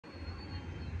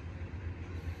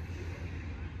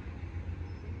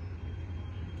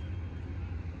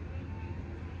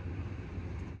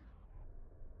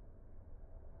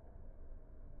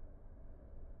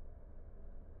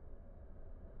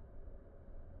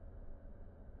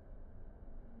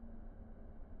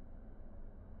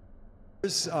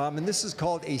And this is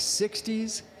called a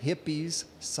 60s hippies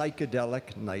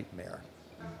psychedelic nightmare.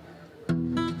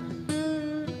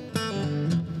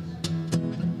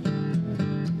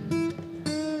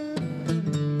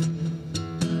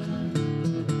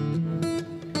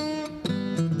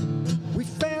 We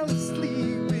fell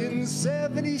asleep in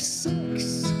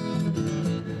 76,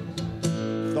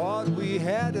 thought we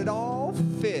had it all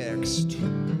fixed,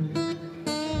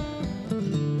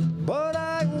 but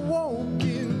I woke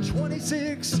in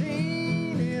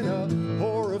 2016 in a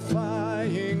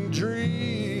horrifying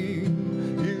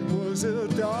dream. It was a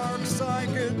dark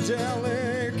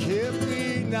psychedelic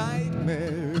hippie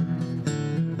nightmare.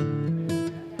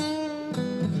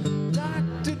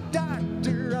 Doctor,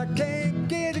 doctor, I can't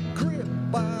get a grip.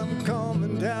 I'm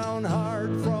coming down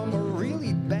hard from a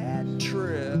really bad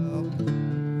trip.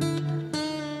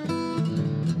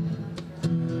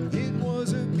 It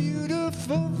was a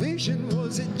beautiful vision.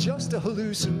 Was it just a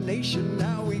hallucination?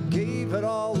 Now we gave it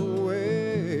all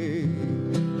away.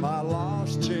 My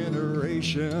lost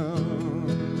generation.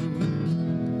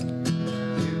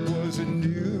 It was a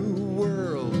new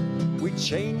world. We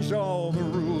changed all the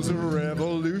rules of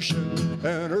revolution.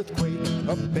 An earthquake,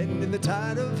 a bend in the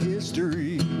tide of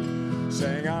history.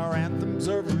 Sang our anthems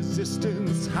of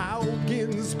resistance, howled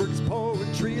Ginsberg's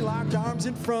poetry, locked arms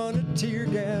in front of tear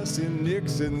gas in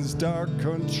Nixon's dark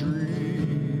country.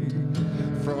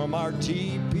 From our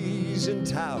teepees in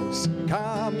Taos,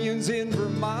 communes in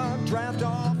Vermont, draft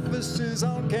offices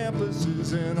on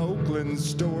campuses and Oakland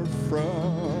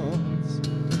storefronts.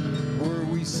 Were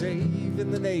we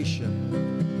saving the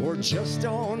nation or just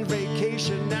on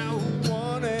vacation? Now who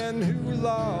won and who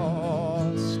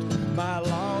lost? My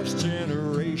lost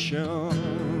generation.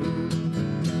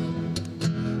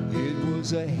 It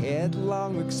was a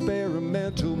headlong,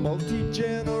 experimental,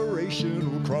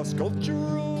 multi-generational,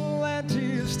 cross-cultural,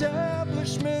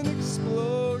 anti-establishment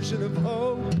explosion of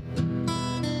hope,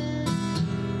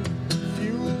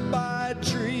 fueled by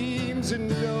dreams and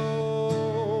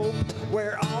dope,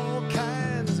 where all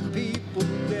kinds of people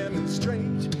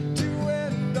demonstrate to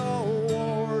end all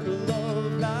war, to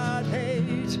love, not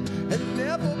hate, and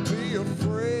never be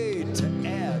afraid to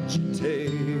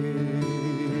agitate.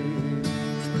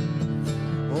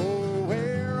 Oh,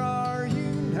 where are you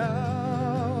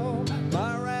now,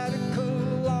 my radical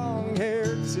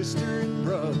long-haired sister and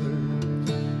brother?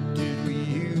 Did we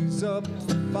use up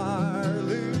the fire,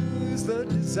 lose the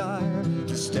desire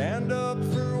to stand up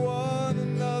for one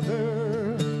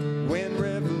another? When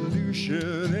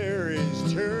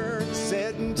revolutionaries turn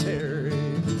sedentary,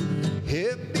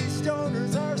 hippie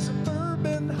stoners are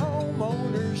suburban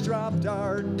homeowners, dropped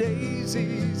our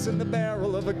daisies in the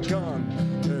barrel of a gun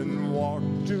and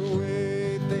walked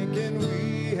away thinking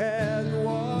we had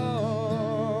won.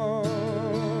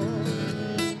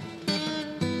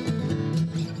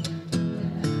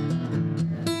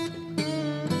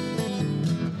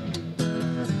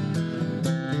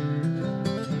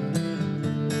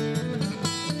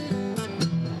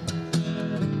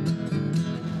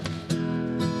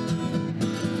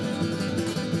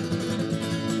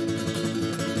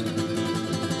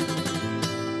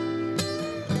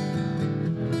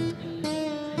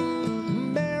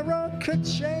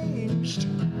 Changed,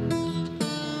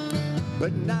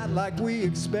 but not like we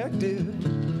expected.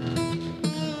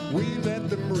 We let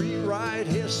them rewrite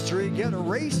history, get a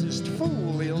racist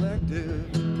fool elected.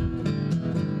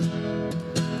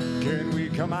 Can we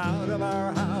come out of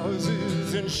our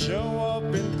houses and show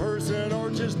up in person, or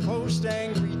just post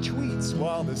angry tweets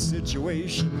while the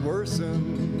situation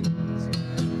worsens?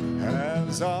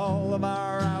 Has all of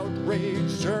our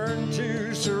outrage turned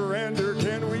to surrender?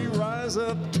 Can we rise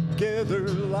up together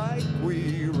like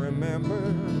we remember?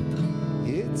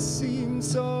 It seemed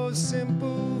so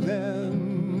simple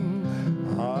then.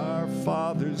 Our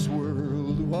father's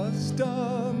world was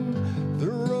done.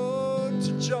 The road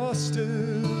to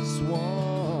justice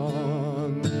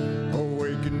won.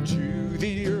 Awaken to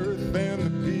the earth and the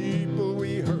people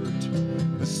we hurt.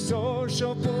 The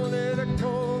social,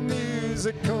 political,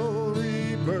 musical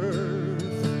rebirth.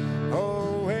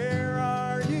 Oh, where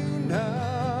are you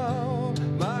now,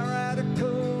 my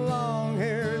radical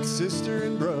long-haired sister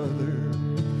and brother?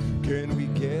 Can we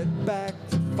get back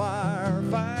to fire,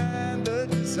 find the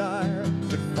desire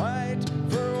to fight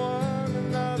for one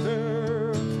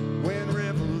another? When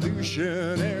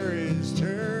revolutionaries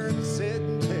turn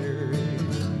sedentary,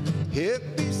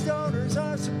 hippie stoners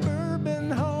are suburban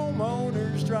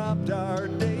homeowners, dropped our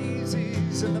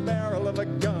daisies in the barrel of a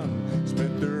gun,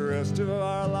 spent the rest of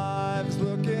our lives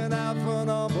looking out for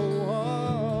number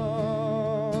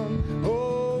one.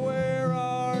 Oh, where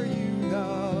are you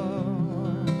now?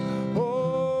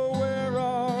 Oh, where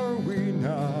are we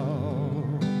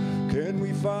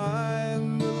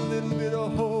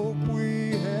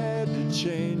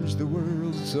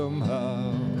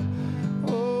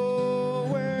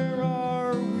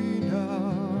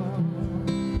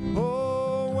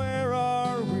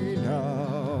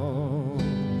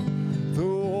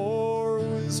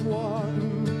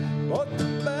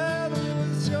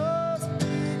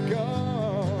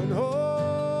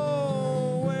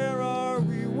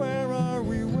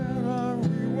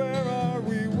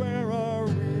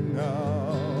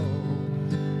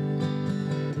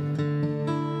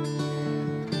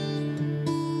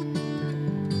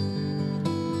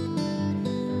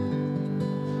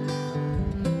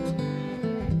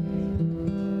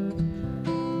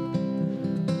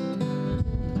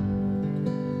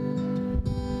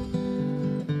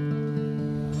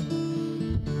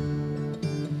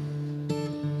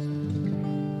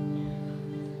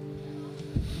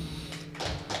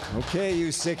Okay, you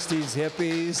 60s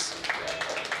hippies.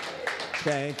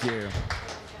 Thank you.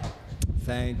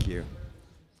 Thank you.